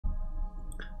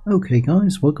Okay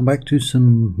guys, welcome back to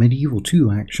some Medieval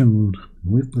 2 action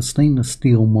with the stainless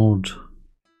steel mod.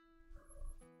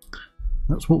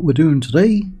 That's what we're doing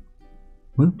today.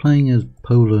 We're playing as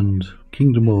Poland,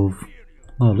 Kingdom of...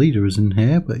 Our leader is in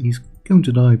here, but he's going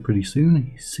to die pretty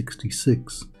soon. He's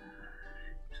 66.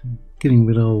 Getting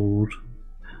a bit old.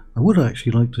 I would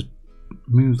actually like to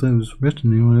move those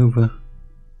retinue over.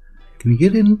 Can you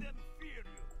get in?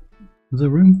 Is there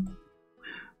room?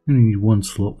 We only need one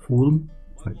slot for them.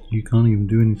 In fact, you can't even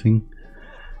do anything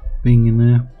being in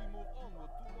there.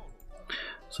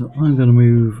 So I'm going to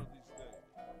move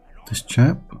this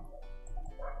chap.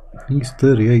 He's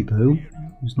 38 though.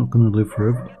 He's not going to live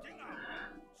forever.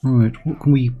 Right, what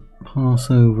can we pass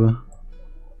over?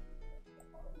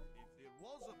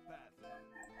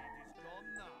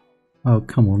 Oh,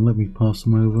 come on, let me pass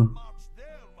them over.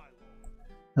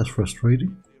 That's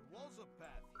frustrating.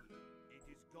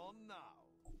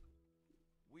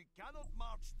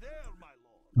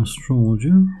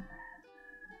 Astrologer.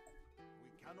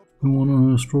 You want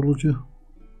an astrologer?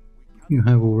 You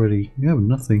have already. You have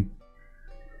nothing.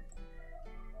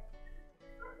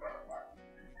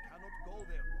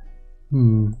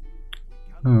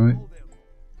 Alright.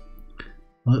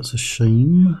 Well, that's a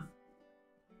shame.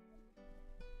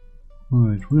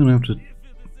 Right, we're going to have to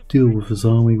deal with this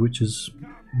army, which is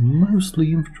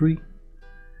mostly infantry.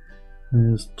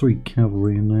 There's 3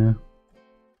 cavalry in there.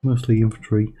 Mostly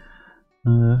infantry.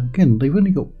 Again, they've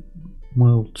only got,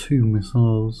 well, 2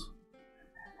 missiles.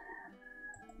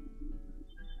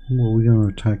 What are we going to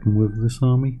attack them with, this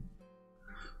army?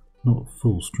 Not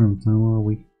full strength now, are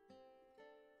we?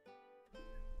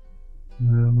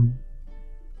 In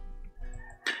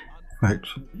fact,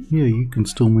 yeah, you can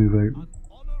still move out.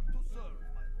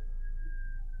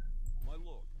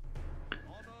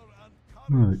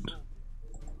 Right.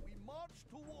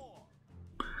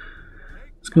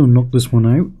 Let's go and knock this one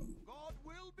out.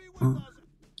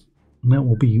 And that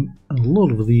will be a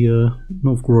lot of the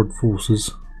Novgorod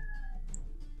forces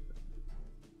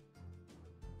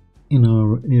in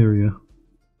our area.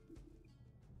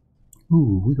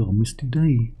 Ooh, we got a misty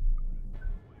day.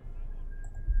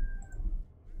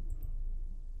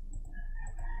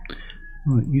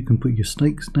 Right, you can put your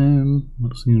stakes down.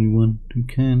 That's the only one who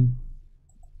can.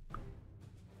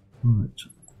 Right,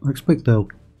 I expect they'll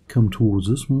come towards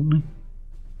us, won't they?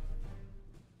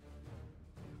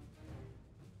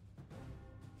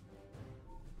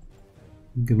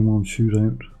 Get them on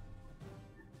shootout.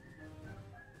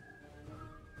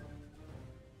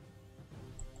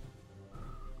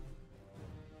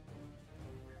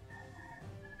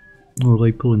 Or are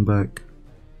they pulling back?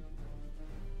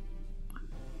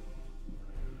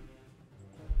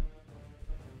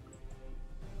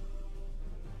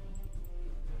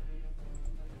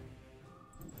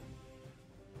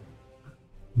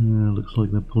 Yeah, looks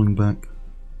like they're pulling back.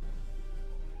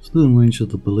 Still in range of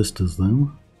the ballistas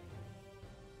though.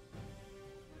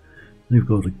 They've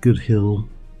got a good hill.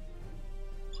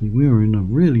 See, we're in a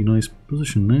really nice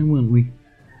position now, weren't we?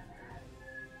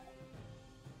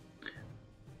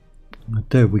 I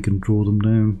doubt we can draw them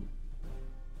down.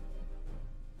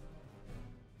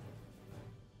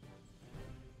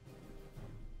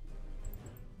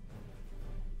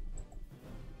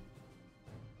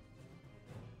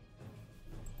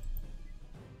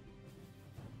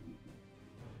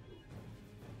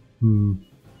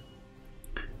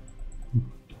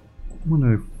 I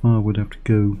wonder how far we'd have to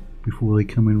go before they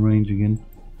come in range again.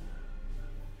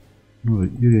 Right,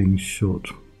 you're getting shot.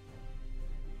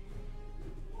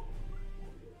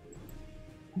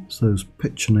 It's those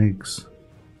Pechenegs.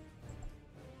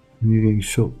 And you're getting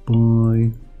shot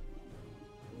by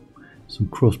some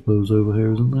crossbows over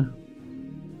here, isn't there?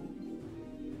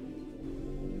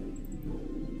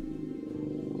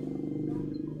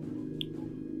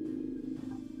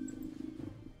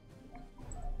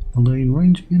 Are they in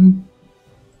range again?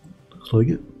 Looks like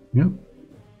it. Yep.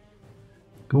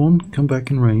 Go on, come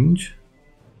back in range.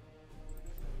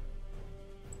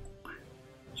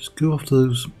 Just go after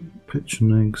those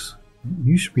Pechenegs.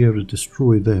 You should be able to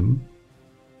destroy them.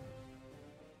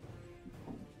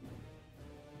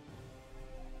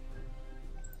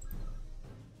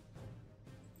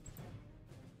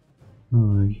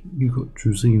 Oh, you've got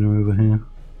Druzina over here.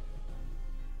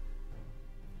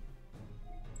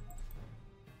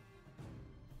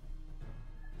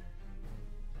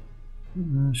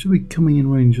 Should be coming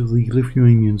in range of the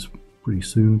Lithuanians pretty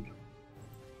soon.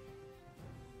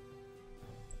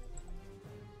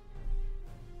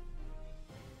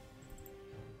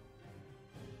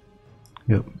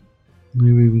 Yep, they've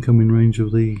even come in range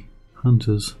of the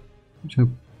hunters, which have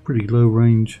pretty low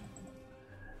range.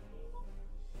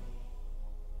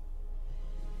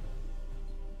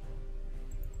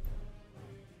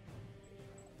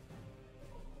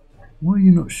 Why are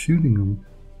you not shooting them?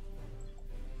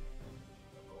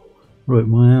 Right,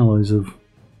 my allies have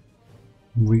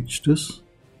reached us.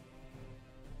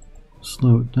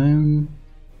 Slow it down.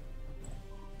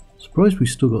 Surprised we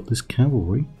still got this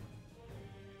cavalry.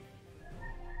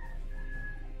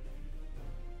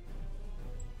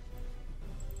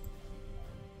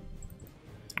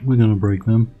 We're going to break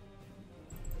them.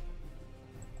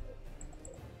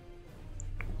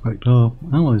 In fact, our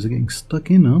allies are getting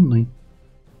stuck in, aren't they?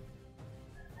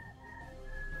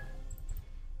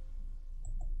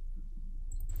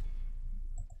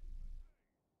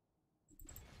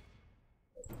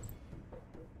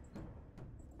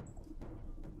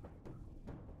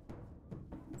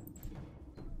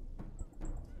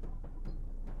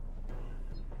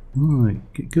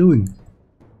 Alright, get going.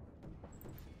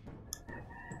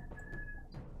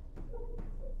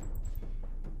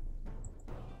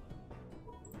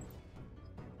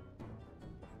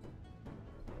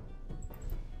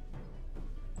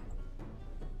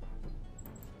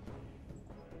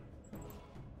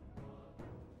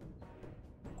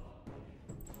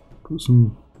 Put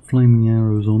some flaming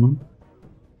arrows on them.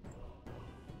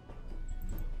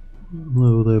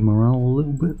 Lower their morale a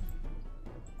little bit.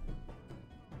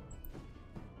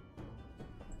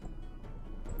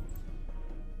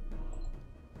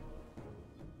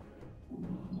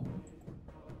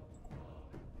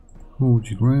 Hold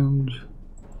your ground.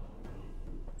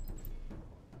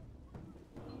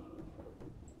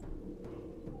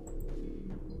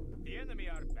 The enemy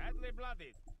are badly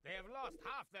blooded. They have lost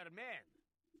half their men.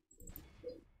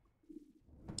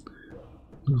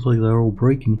 Looks like they're all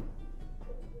breaking.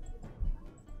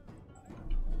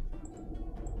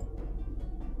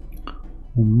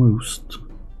 Almost.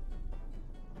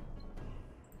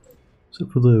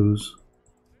 Except for those.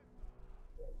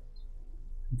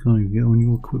 You can't even get on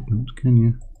your equipment, can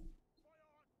you?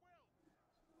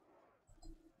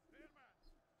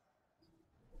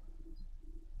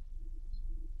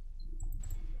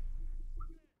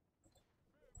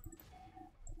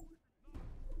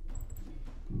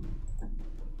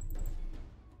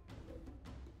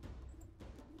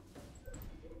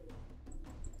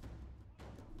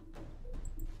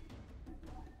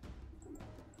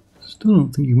 Still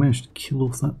don't think you managed to kill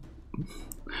off that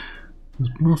those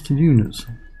blasted units.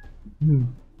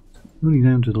 Only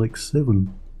down to like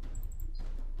 7.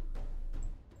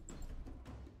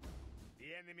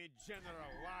 The enemy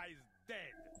general lies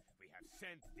dead. We have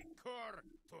sent the Corps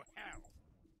to hell.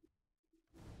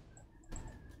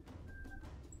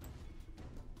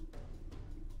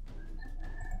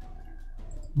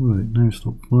 Right, now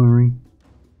stop firing.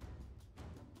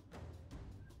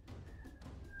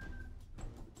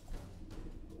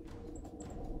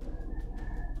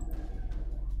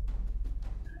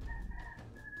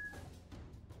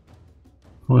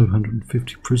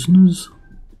 $550 prisoners.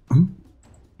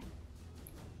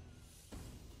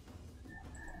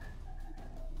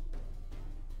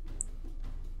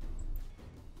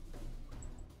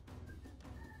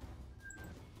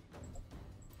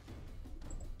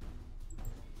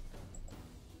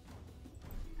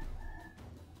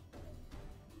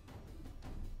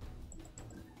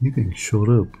 You're getting shot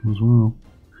up as well.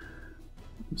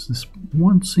 It's this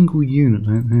one single unit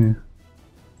out here.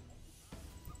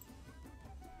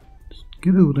 Just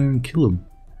get over there and kill him.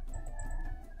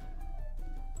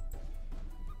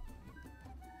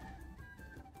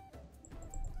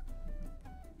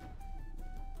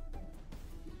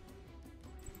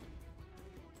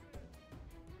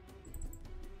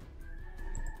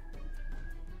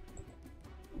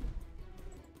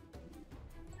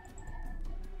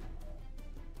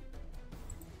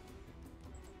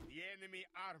 Enemy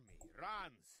army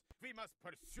runs. We must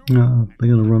pursue. They're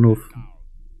gonna run off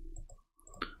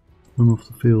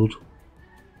the field.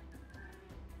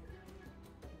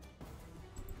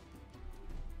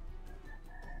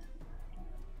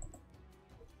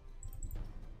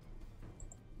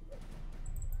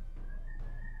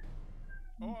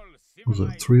 Was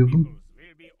that 3 of them?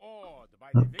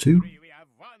 Up 2?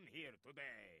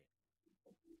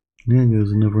 There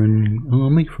goes another enemy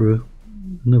army for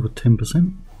another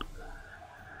 10%.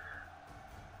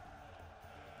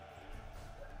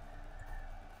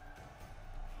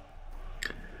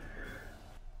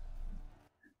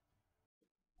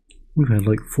 We've had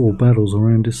like 4 battles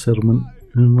around this settlement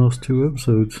in the last 2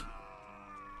 episodes.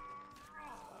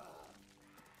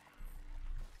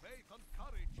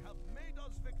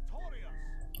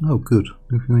 Oh good,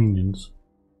 Lithuanians.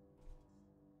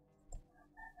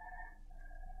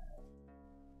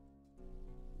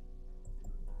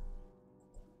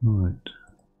 Right.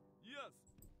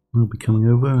 They'll be coming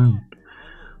over and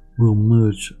we'll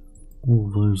merge all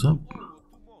those up.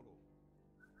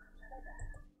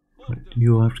 But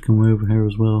you'll have to come over here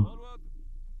as well.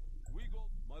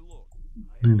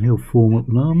 And he'll form up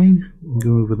an army and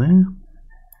go over there.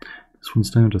 This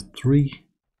one's down to 3.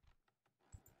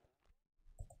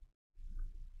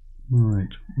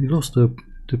 Alright, we lost a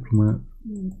diplomat.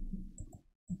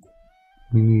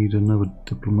 We need another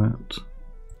diplomat.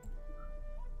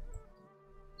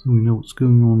 So we know what's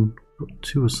going on. We've got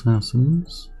 2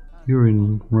 assassins. You're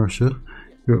in Russia.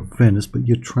 You're at Venice, but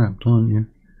you're trapped, aren't you?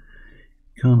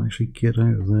 You can't actually get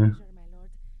out of there.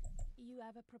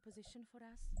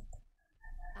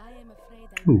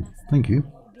 Oh, thank you.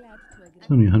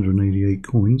 It's only 188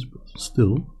 coins, but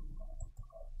still.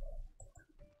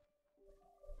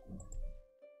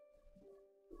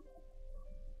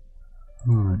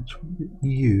 Alright,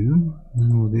 you,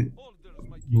 and we'll get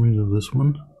rid of this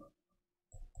one.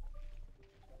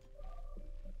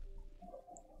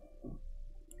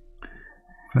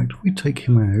 In fact, if we take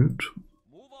him out...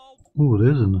 Oh,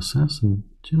 there's an assassin.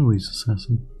 Genoese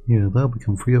assassin. Yeah, that'll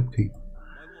become free upkeep.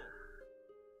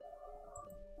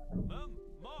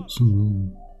 Got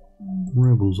some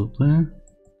rebels up there.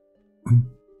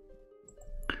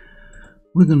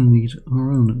 We're going to need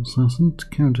our own assassin to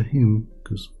counter him,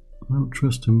 because I don't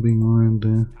trust him being around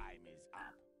there. In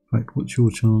fact, what's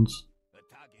your chance?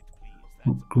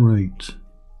 Not great.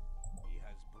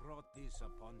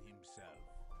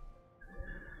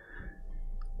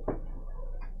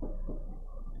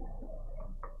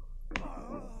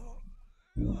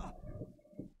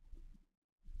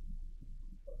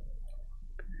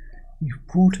 You've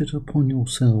brought it upon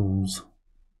yourselves.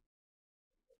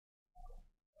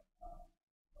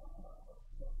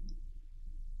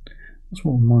 That's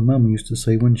what my mum used to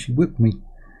say when she whipped me.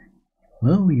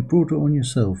 Well, you brought it on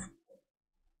yourself.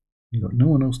 You got no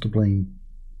one else to blame.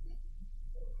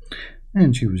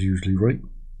 And she was usually right.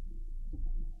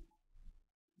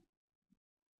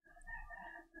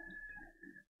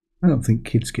 I don't think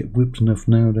kids get whipped enough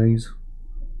nowadays.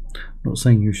 I'm not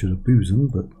saying you should abuse them,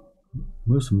 but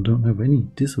most of them don't have any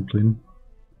discipline.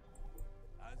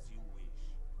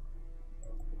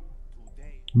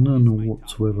 None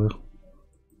whatsoever.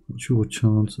 What's your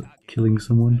chance at killing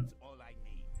someone?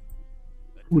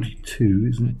 42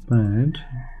 isn't bad.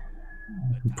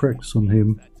 You can practice on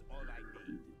him.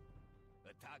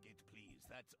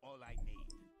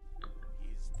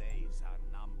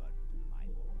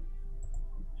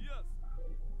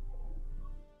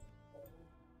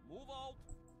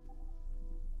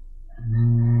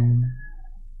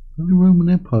 The Roman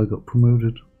Empire got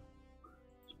promoted.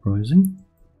 Surprising.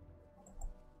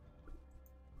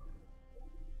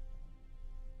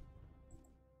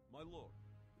 My lord.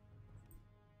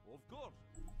 Of course.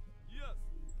 Yes.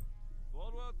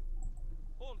 Forward.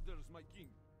 Orders, my king.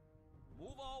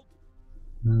 Move out.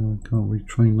 No, I can't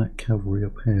retrain that cavalry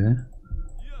up here.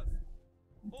 Yes.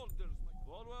 Orders, my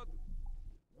forward.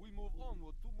 We move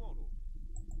onward tomorrow.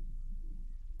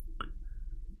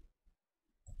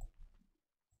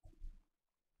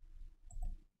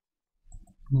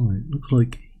 Right, looks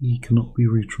like he cannot be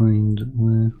retrained.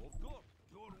 Where?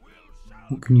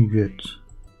 What can you get?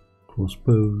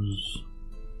 Crossbows.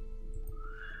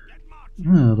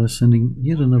 Ah, they're sending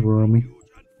yet another army.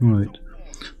 Right,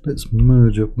 let's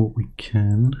merge up what we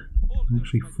can.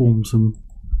 Actually form some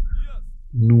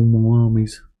normal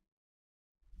armies.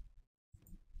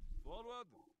 Forward.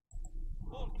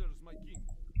 Orders, my king.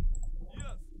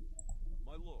 Yes.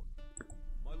 My lord.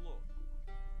 My lord.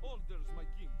 Orders, my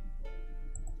king.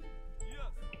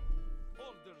 Yes.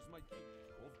 Orders, my king.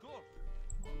 Of course.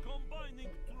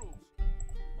 Combining troops.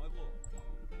 My lord.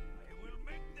 I will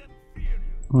make them fear you.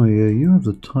 Oh yeah, you have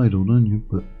the title, don't you?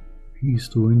 But he's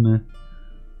still in there. An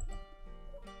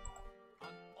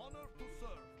honor to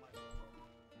serve, my lord.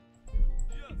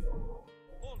 Yes.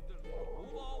 Orders.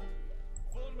 Move out.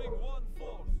 Forming one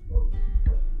force.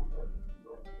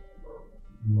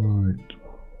 Right.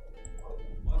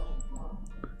 My lord.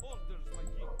 Orders, my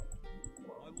king.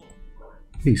 My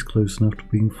lord. He's close enough to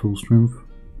being full strength.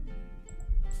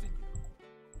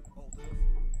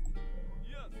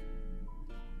 Yes.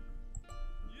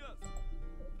 Yes.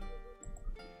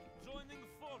 Joining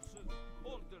forces.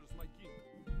 Orders, my king.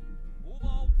 Move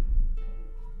out.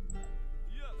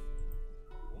 Yes.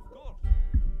 Of course.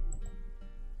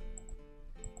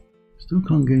 Still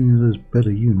can't get any of those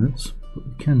better units, but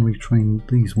we can retrain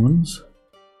these ones.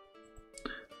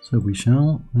 So we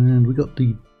shall, and we got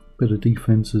the better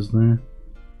defences there.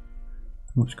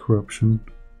 How much corruption?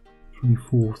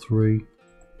 24-3.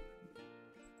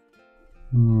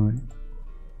 Alright.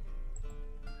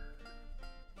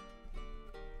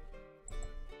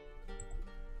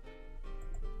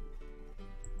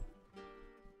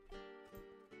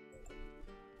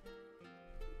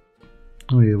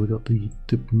 Oh yeah, we got the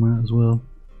diplomat as well.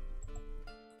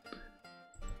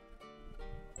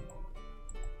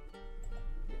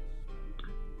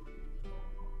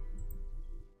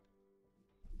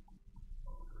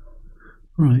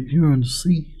 Right, you're under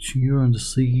siege, you're under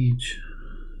siege.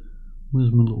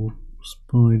 Where's my little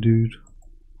spy dude?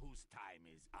 Whose time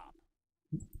is up?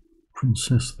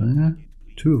 Princess there.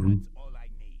 Two of them. That's all I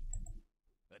need.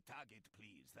 A target,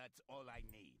 please. That's all I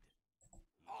need.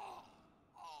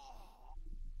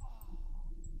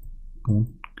 Go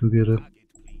on, go get her. Target,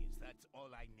 please. That's all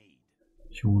I need.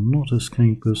 She will not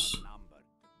escape us. Numbered,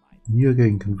 my You're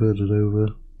getting converted over.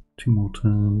 2 more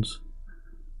turns.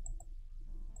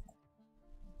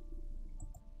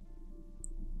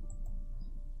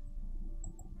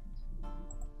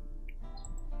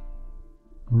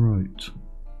 Right.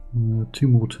 2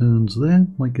 more turns there.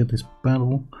 Might get this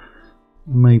battle.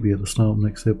 Maybe at the start of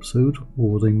next episode,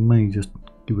 or they may just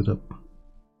give it up.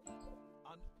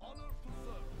 An honor to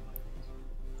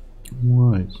serve.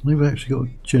 Right, so they've actually got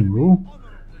a general.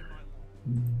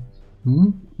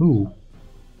 Ooh.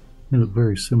 They look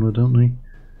very similar, don't they?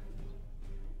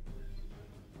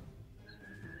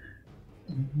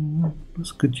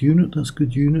 That's a good unit, that's a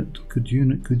good unit, good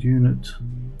unit, good unit,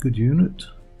 good unit.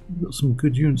 We've got some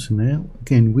good units in there.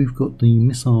 Again, we've got the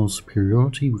missile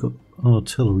superiority, we've got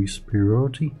artillery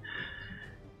superiority.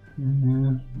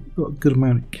 We've got a good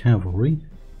amount of cavalry.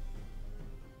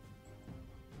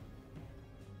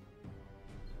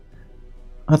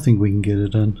 I think we can get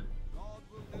it done. God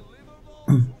will deliver those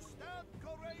who stand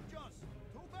courageous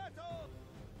to battle.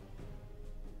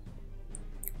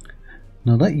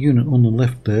 Now that unit on the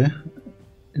left there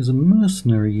is a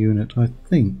mercenary unit, I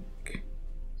think.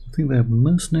 I think they have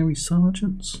mercenary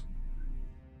sergeants.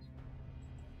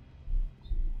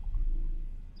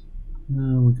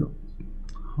 We've got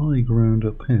high ground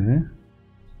up here.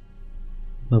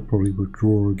 They'll probably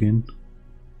withdraw again.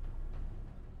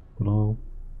 But I'll...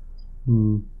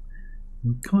 we're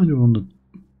kind of on the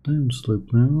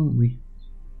downslope now, aren't we?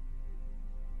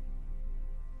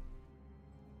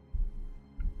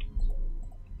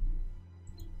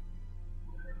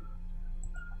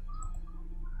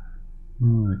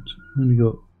 Right, only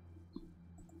got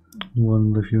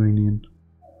 1 Lithuanian.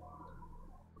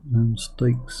 And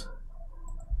stakes.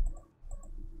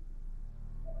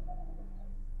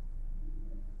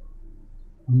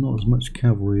 Not as much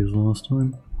cavalry as last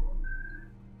time.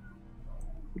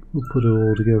 We'll put it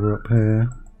all together up here.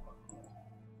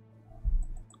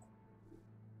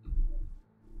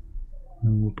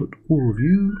 And we'll put all of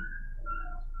you,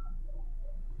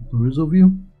 there is of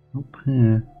you, up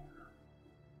here.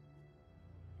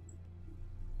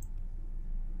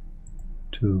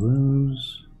 2 of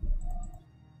those.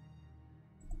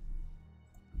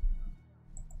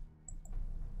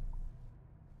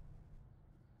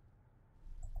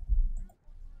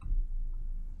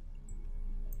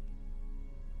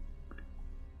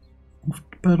 Off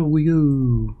to battle we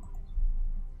go.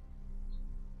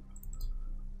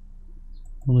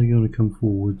 Are they going to come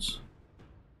forwards?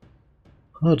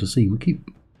 Hard to see. We keep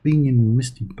being in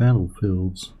misty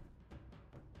battlefields.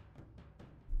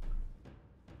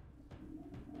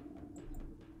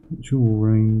 What's your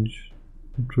range?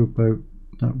 Up to about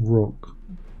that rock.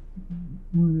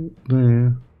 Right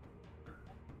there.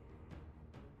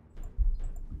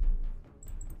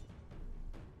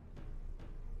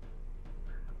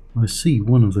 I see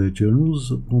one of their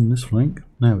generals on this flank.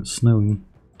 Now it's snowing.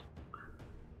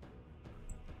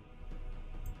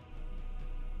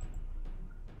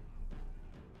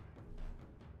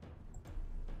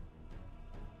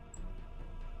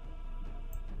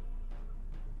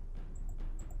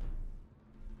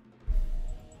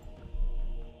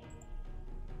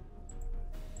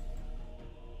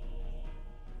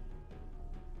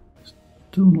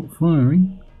 Still not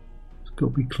firing. It's got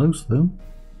to be close though.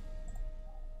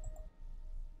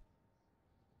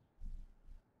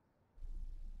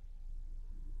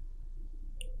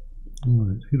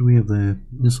 Alright, who do we have there?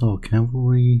 Missile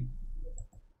cavalry.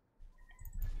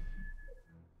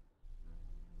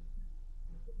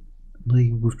 Are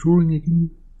they withdrawing again?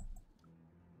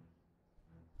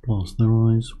 Blast their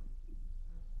eyes.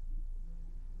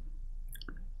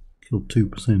 Killed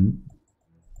 2%.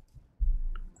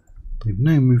 They've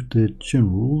now moved their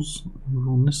generals over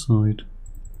on this side.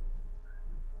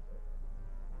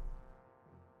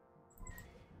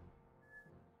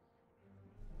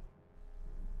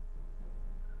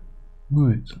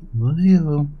 Right, they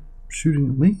are shooting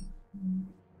at me.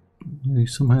 They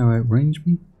somehow outrange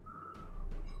me.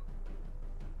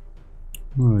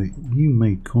 Right, you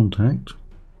made contact.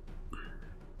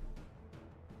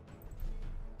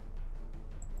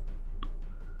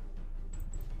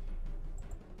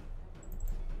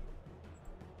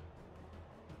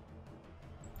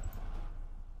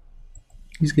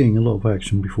 He's getting a lot of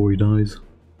action before he dies.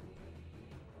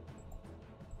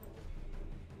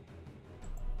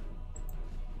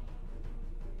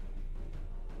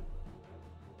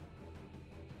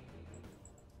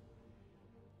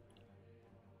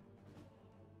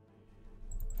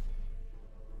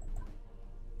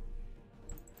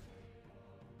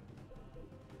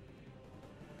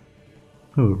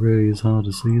 Oh, it really is hard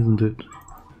to see, isn't it?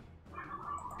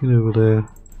 Get over there.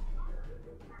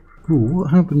 Oh,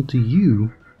 what happened to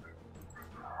you?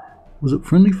 Was it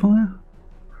friendly fire?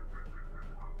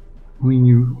 I mean,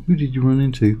 who did you run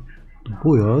into? The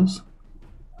boyars?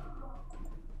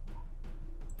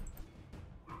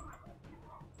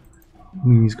 I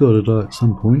mean, he's got to die at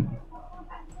some point.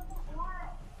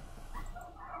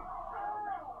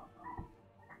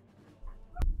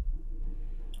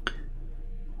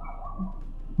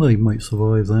 Well, he might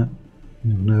survive that.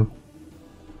 You never know.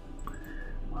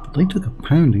 But they took a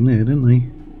pounding there, didn't they?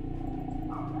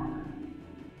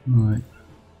 Right.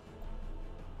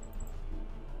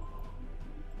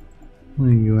 Where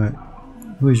are you at?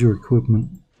 Where's your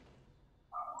equipment?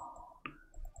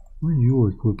 Where's your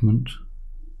equipment?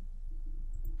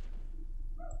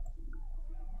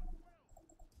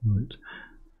 Right.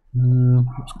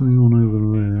 What's going on over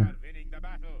there? Winning the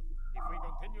battle. If we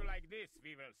continue like this,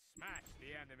 we will smash the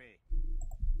enemy.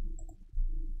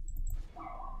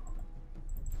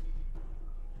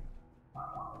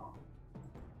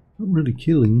 Not really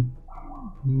killing.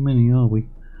 How many are we?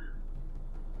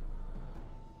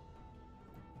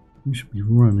 We should be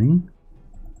running.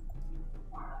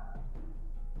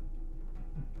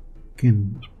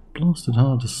 Again, it's blasted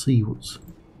hard to see what's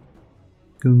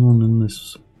going on in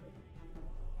this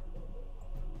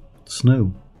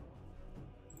snow.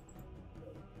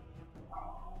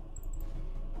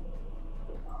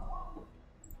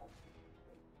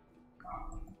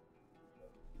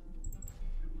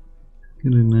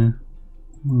 Get in there.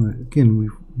 Right, again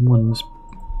we've won this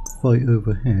fight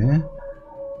over here.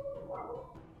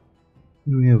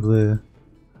 Who do we have there?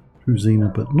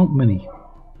 Druzina, but not many.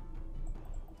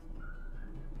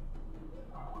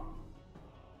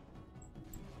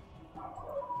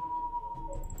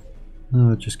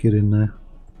 No, just get in there.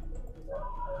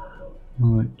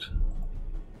 Right.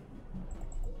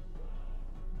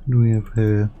 Who do we have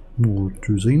here? More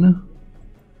Druzina.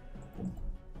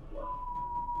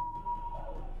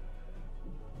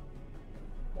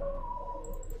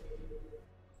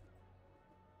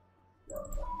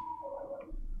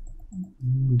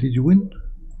 Did you win?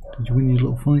 Did you win your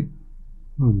little fight?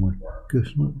 Oh my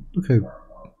gosh, look how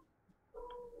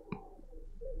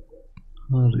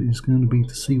hard it is going to be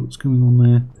to see what's going on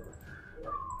there.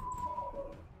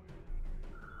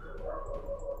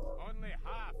 Only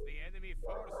half the enemy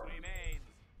force remains.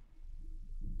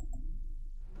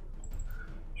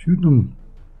 Shoot them.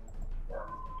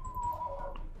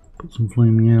 Put some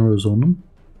flaming arrows on them.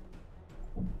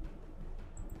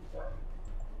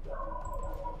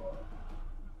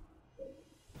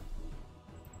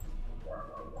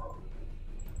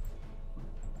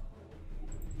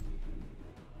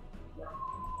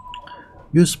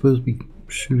 You're supposed to be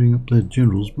shooting up their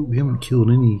generals, but we haven't killed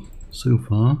any so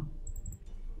far.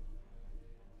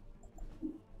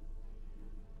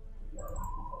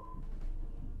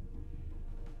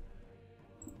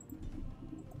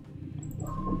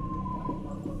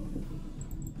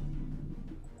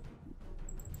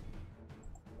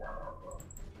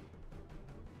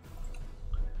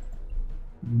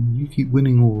 You keep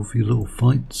winning all of your little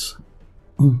fights.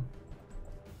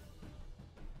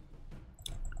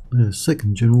 The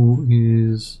second general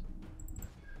is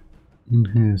in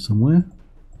here somewhere.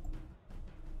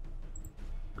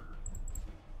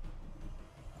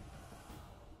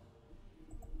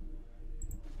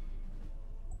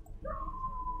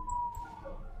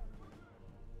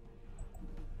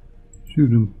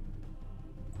 Shoot him.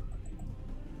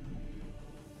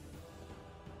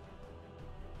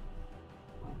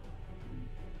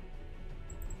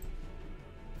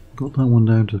 Got that one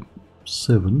down to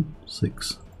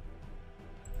 6.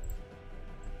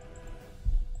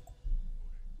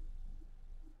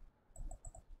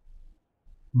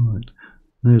 Right,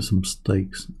 there's some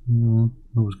stakes. I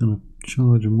was going to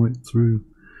charge them right through,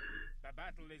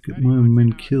 get my own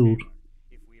men killed.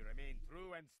 If we remain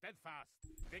true and steadfast,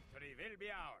 victory will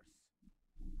be ours.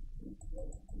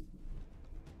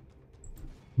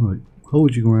 Right,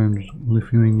 hold your ground,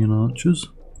 Lithuanian archers.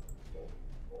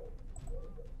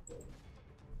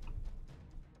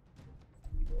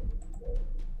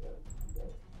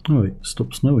 Alright,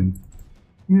 stop snowing.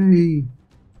 Yay!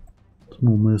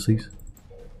 Small mercies.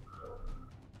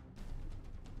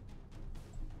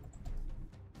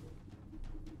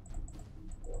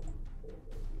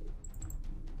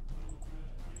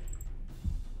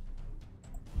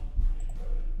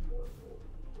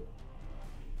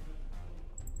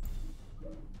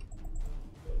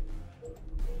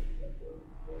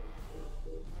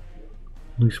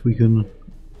 At least we can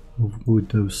avoid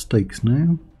those stakes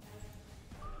now.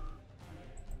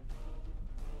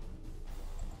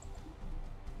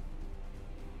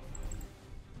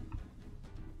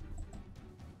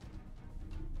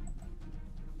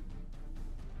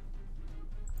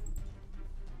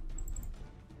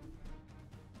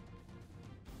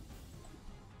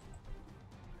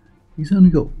 He's only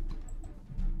got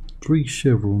 3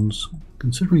 chevrons.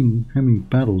 Considering how many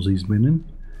battles he's been in,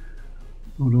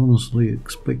 I would honestly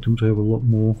expect him to have a lot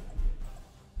more.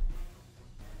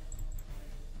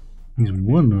 He's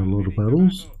won a lot of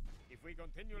battles. If we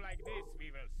continue like this, we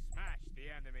will smash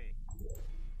the enemy.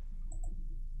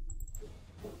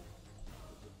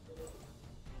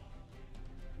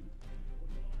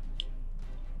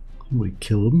 We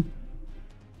kill him.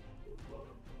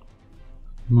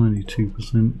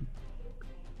 92%.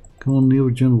 Come on, the other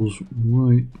general's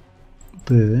right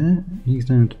there. He's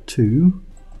down to 2.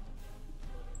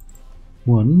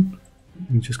 1.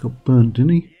 He just got burnt, didn't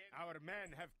he? Our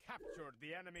men have captured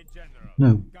the enemy general.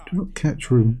 No, do not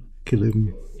capture him. Kill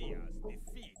him. See us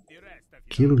defeat the rest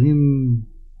of you. Kill him.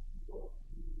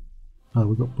 Ah,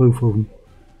 we got both of them.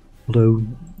 Although,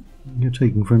 you're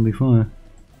taking friendly fire.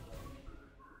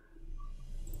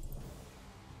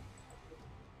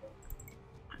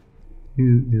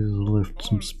 Who is left?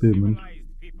 Some spearmen.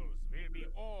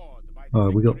 Ah,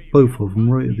 we got both of them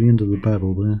right at the end of the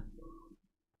battle there.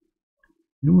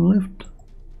 Anyone left?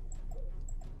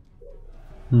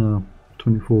 Ah,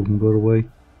 24 of them got away.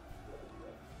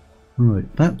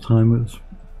 Right, that time it was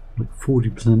like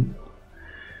 40%.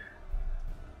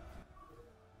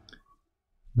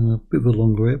 A bit of a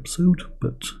longer episode,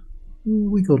 but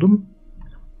we got them.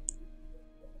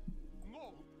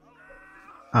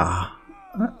 Ah,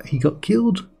 he got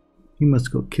killed. He must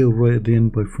have got killed right at the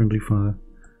end by friendly fire.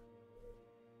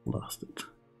 Blasted.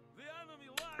 The enemy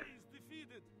line is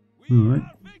defeated. We Alright.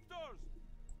 are victors.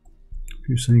 If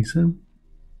you say so.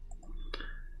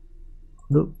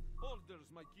 Look, Orders,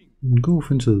 my king. go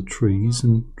off into the trees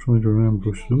and try to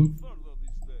ambush them. Further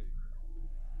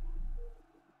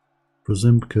this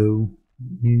day. Przemko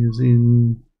is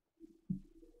in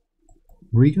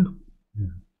Riga?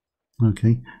 Yeah.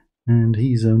 Okay. And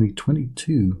he's only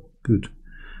 22. Good.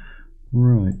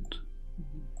 Right.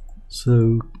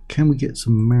 So, can we get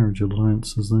some marriage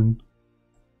alliances then?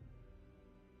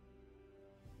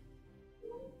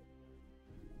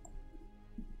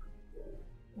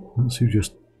 That's who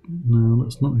just... No,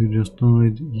 that's not who just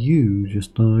died. You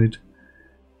just died.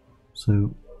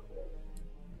 So,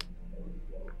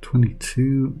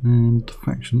 22, and the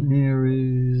faction heir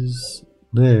is...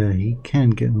 There, he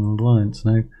can get an alliance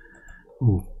now.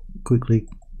 Oh, quickly.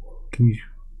 Can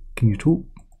you talk?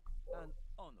 An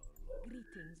honor.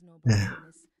 Greetings, noble Yeah.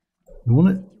 highness. You want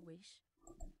What it? is you wish?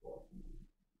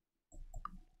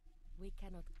 We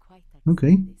cannot quite accept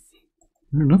Okay. this.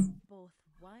 Fair enough. Both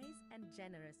wise and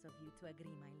generous of you to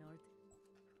agree, my lord.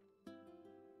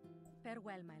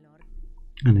 Farewell, my lord.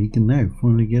 And he can now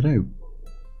finally get out.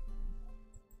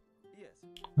 Yes.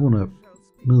 I want a I shall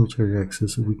speak military with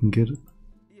access if we can get it.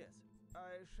 Yes.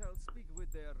 I shall speak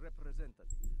with their representative.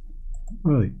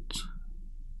 Right.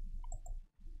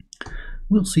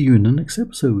 We'll see you in the next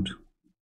episode.